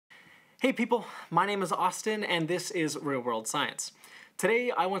Hey people, my name is Austin and this is Real World Science. Today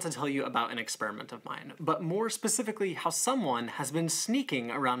I want to tell you about an experiment of mine, but more specifically how someone has been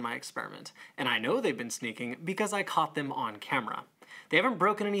sneaking around my experiment. And I know they've been sneaking because I caught them on camera. They haven't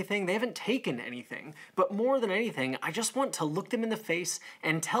broken anything, they haven't taken anything, but more than anything, I just want to look them in the face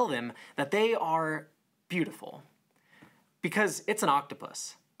and tell them that they are beautiful. Because it's an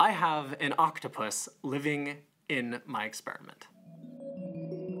octopus. I have an octopus living in my experiment.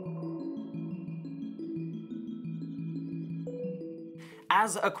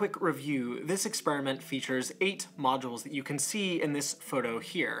 As a quick review, this experiment features 8 modules that you can see in this photo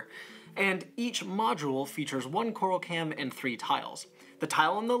here. And each module features 1 coral cam and 3 tiles. The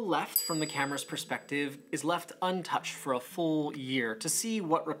tile on the left, from the camera's perspective, is left untouched for a full year to see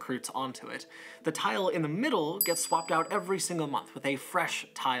what recruits onto it. The tile in the middle gets swapped out every single month with a fresh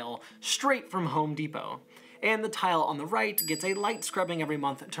tile straight from Home Depot. And the tile on the right gets a light scrubbing every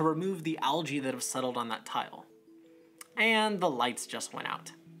month to remove the algae that have settled on that tile. And the lights just went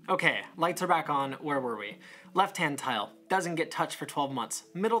out. Okay, lights are back on. Where were we? Left-hand tile, doesn't get touched for 12 months.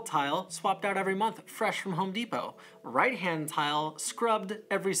 Middle tile, swapped out every month, fresh from Home Depot. Right-hand tile, scrubbed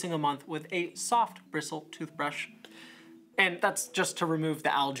every single month with a soft bristle toothbrush. And that's just to remove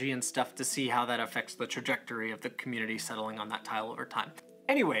the algae and stuff to see how that affects the trajectory of the community settling on that tile over time.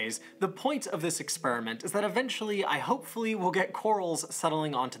 Anyways, the point of this experiment is that eventually I hopefully will get corals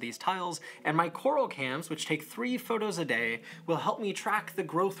settling onto these tiles, and my coral cams, which take 3 photos a day, will help me track the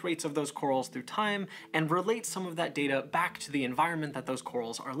growth rates of those corals through time and relate some of that data back to the environment that those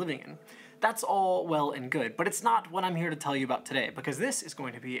corals are living in. That's all well and good, but it's not what I'm here to tell you about today, because this is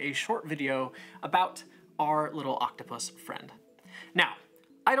going to be a short video about our little octopus friend. Now,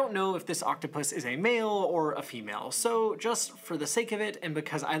 I don't know if this octopus is a male or a female, so just for the sake of it, and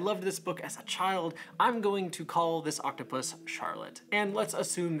because I loved this book as a child, I'm going to call this octopus Charlotte. And let's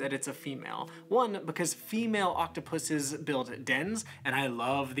assume that it's a female. 1, because female octopuses build dens, and I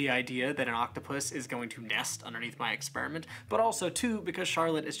love the idea that an octopus is going to nest underneath my experiment, but also 2, because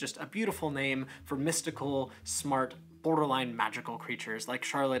Charlotte is just a beautiful name for mystical, smart, borderline magical creatures like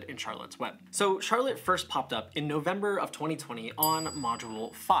Charlotte in Charlotte's Web. So Charlotte first popped up in November of 2020 on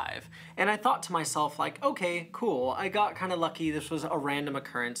Module 5, and I thought to myself, like, okay, cool, I got kind of lucky. This was a random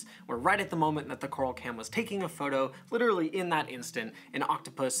occurrence where right at the moment that the coral cam was taking a photo, literally in that instant, an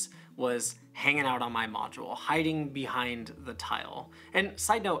octopus was hanging out on my module, hiding behind the tile. And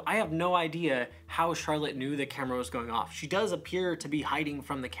side note, I have no idea how Charlotte knew the camera was going off. She does appear to be hiding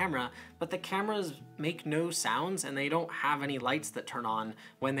from the camera, but the cameras make no sounds and they don't have any lights that turn on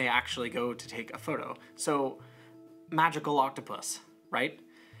when they actually go to take a photo. So, magical octopus, right?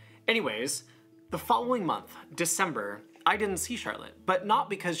 Anyways, the following month, December, I didn't see Charlotte, but not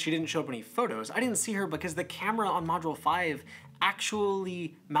because she didn't show up any photos. I didn't see her because the camera on Module 5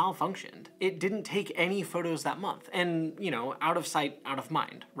 actually malfunctioned. It didn't take any photos that month, and, you know, out of sight, out of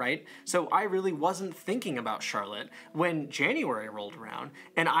mind, right? So I really wasn't thinking about Charlotte when January rolled around,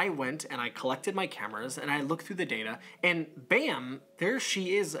 and I went and I collected my cameras and I looked through the data, and bam, there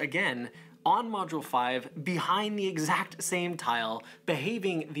she is again on Module 5, behind the exact same tile,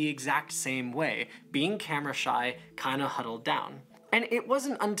 behaving the exact same way, being camera shy, kinda huddled down. And it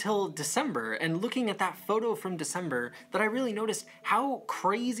wasn't until December, and looking at that photo from December, that I really noticed how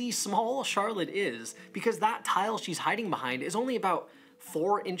crazy small Charlotte is, because that tile she's hiding behind is only about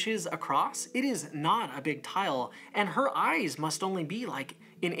 4 inches across. It is not a big tile, and her eyes must only be like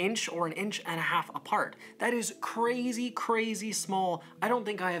an inch or an inch and a half apart. That is crazy, crazy small. I don't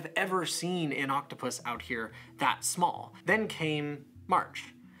think I have ever seen an octopus out here that small. Then came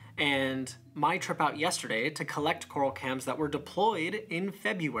March, and my trip out yesterday to collect coral cams that were deployed in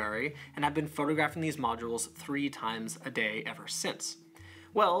February, and I've been photographing these modules 3 times a day ever since.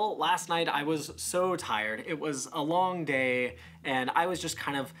 Well, last night I was so tired. It was a long day, and I was just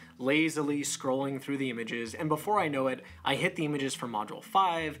kind of lazily scrolling through the images, and before I know it, I hit the images from Module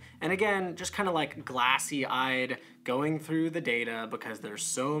 5, and again, just kind of like glassy-eyed, going through the data because there's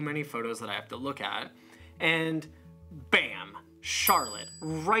so many photos that I have to look at, and bam! Charlotte,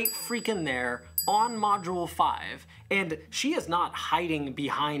 right freaking there on Module 5, and she is not hiding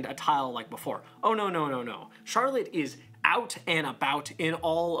behind a tile like before. Oh no, no, no, no. Charlotte is out and about in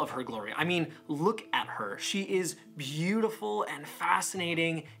all of her glory. I mean, look at her. She is beautiful and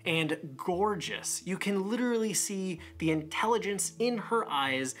fascinating and gorgeous. You can literally see the intelligence in her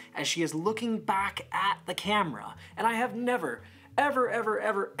eyes as she is looking back at the camera. And I have never,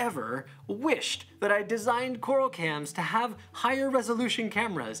 ever wished that I designed coral cams to have higher resolution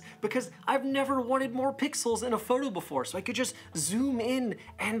cameras, because I've never wanted more pixels in a photo before, so I could just zoom in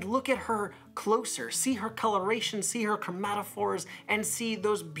and look at her closer, see her coloration, see her chromatophores, and see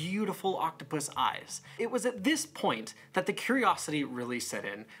those beautiful octopus eyes. It was at this point that the curiosity really set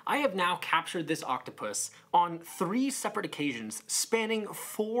in. I have now captured this octopus on 3 separate occasions spanning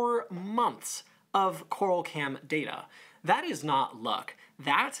 4 months of coral cam data. That is not luck.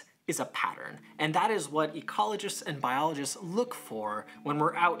 That is a pattern, and that is what ecologists and biologists look for when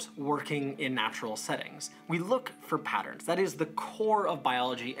we're out working in natural settings. We look for patterns. That is the core of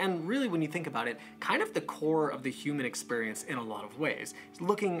biology, and really, when you think about it, kind of the core of the human experience in a lot of ways. It's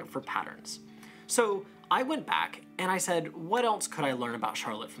looking for patterns. So I went back and I said, what else could I learn about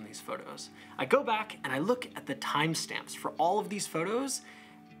Charlotte from these photos? I go back and I look at the timestamps for all of these photos,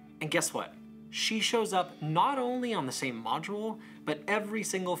 and guess what? She shows up not only on the same module, but every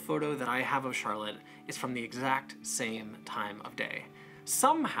single photo that I have of Charlotte is from the exact same time of day.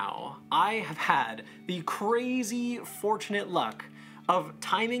 Somehow, I have had the crazy fortunate luck of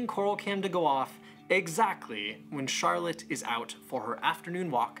timing Coral Cam to go off exactly when Charlotte is out for her afternoon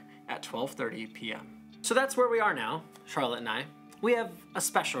walk at 12:30 p.m. So that's where we are now, Charlotte and I. We have a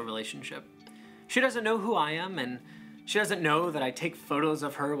special relationship. She doesn't know who I am, and she doesn't know that I take photos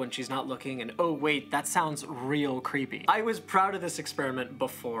of her when she's not looking, and oh wait, that sounds real creepy. I was proud of this experiment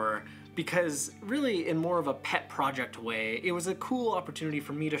before because really in more of a pet project way, it was a cool opportunity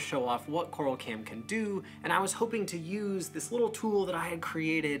for me to show off what Coral Cam can do, and I was hoping to use this little tool that I had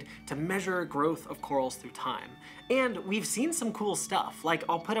created to measure growth of corals through time. And we've seen some cool stuff, like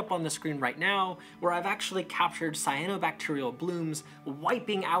I'll put up on the screen right now, where I've actually captured cyanobacterial blooms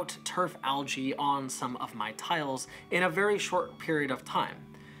wiping out turf algae on some of my tiles in a very short period of time.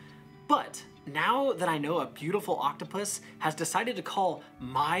 But now that I know a beautiful octopus has decided to call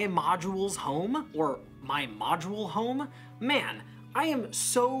my modules home, or my module home, man, I am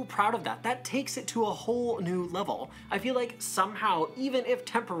so proud of that. That takes it to a whole new level. I feel like somehow, even if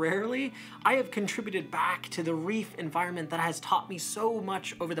temporarily, I have contributed back to the reef environment that has taught me so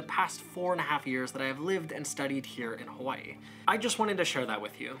much over the past 4.5 years that I have lived and studied here in Hawaii. I just wanted to share that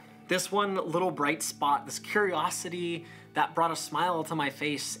with you. This one little bright spot, this curiosity that brought a smile to my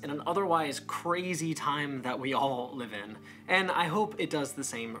face in an otherwise crazy time that we all live in. And I hope it does the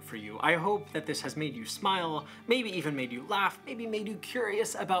same for you. I hope that this has made you smile, maybe even made you laugh, maybe made you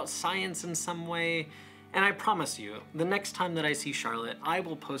curious about science in some way. And I promise you, the next time that I see Charlotte, I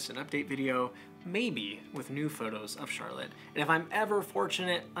will post an update video, maybe with new photos of Charlotte. And if I'm ever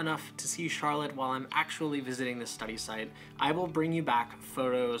fortunate enough to see Charlotte while I'm actually visiting this study site, I will bring you back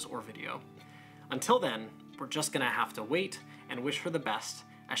photos or video. Until then, we're just gonna have to wait and wish her the best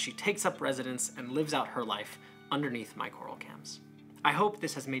as she takes up residence and lives out her life underneath my coral cams. I hope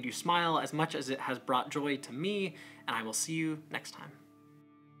this has made you smile as much as it has brought joy to me, and I will see you next time.